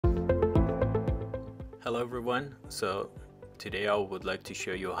Hello everyone, so today I would like to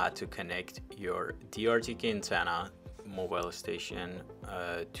show you how to connect your DRTK antenna mobile station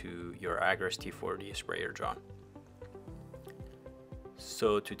to your Agras T40 sprayer drone.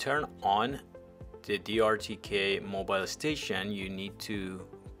 So to turn on the DRTK mobile station, you need to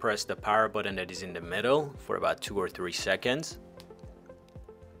press the power button that is in the middle for about 2 or 3 seconds.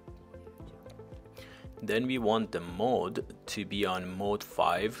 Then we want the mode to be on mode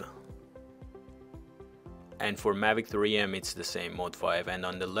 5. And for Mavic 3M it's the same, mode 5, and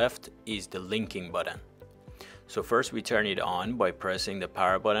on the left is the linking button. So first we turn it on by pressing the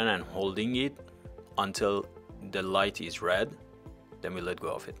power button and holding it until the light is red, then we let go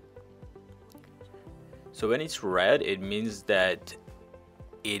of it. So when it's red, it means that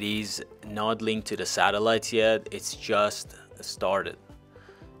it is not linked to the satellite yet, it's just started.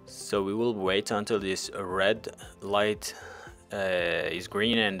 So we will wait until this red light is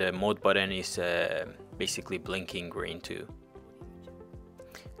green and the mode button is basically blinking green too.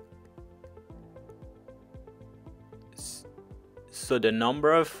 So the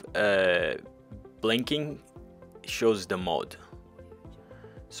number of blinking shows the mode.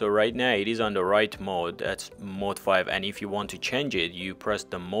 So right now it is on the right mode, that's mode 5, and if you want to change it, you press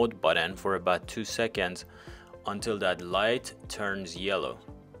the mode button for about 2 seconds until that light turns yellow.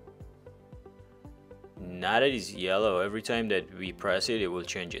 Now that it's yellow, every time that we press it, it will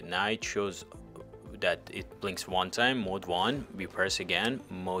change it. Now it shows that it blinks one time, mode 1, we press again,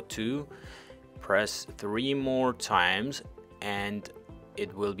 mode 2, press 3 more times, and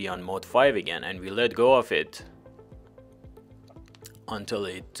it will be on mode 5 again, and we let go of it until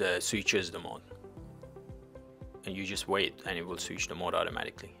it switches the mode. And you just wait and it will switch the mode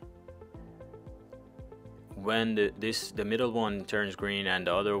automatically. When the middle one turns green and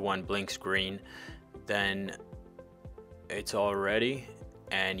the other one blinks green, then it's all ready,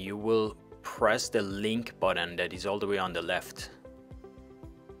 and you will press the link button that is all the way on the left.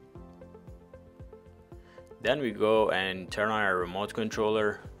 Then we go and turn on our remote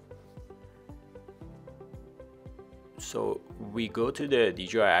controller. So we go to the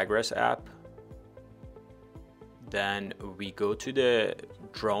DJI Agras app, then we go to the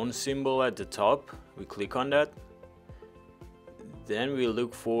drone symbol at the top, we click on that. Then we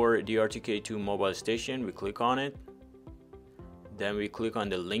look for DRTK2 mobile station, we click on it. Then we click on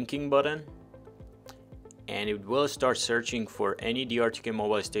the linking button, and it will start searching for any DRTK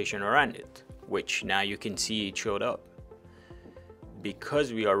mobile station around it, which now you can see it showed up.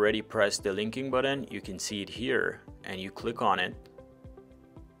 Because we already pressed the linking button, you can see it here, and you click on it.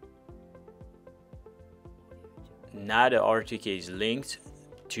 Now the RTK is linked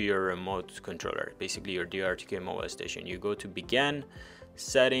to your remote controller, basically your DRTK mobile station. You go to begin,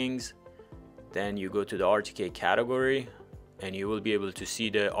 settings, then you go to the RTK category, and you will be able to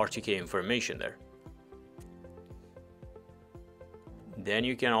see the RTK information there. Then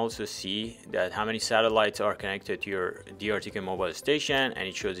you can also see that how many satellites are connected to your DRTK mobile station, and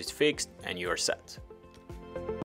it shows it's fixed and you're set.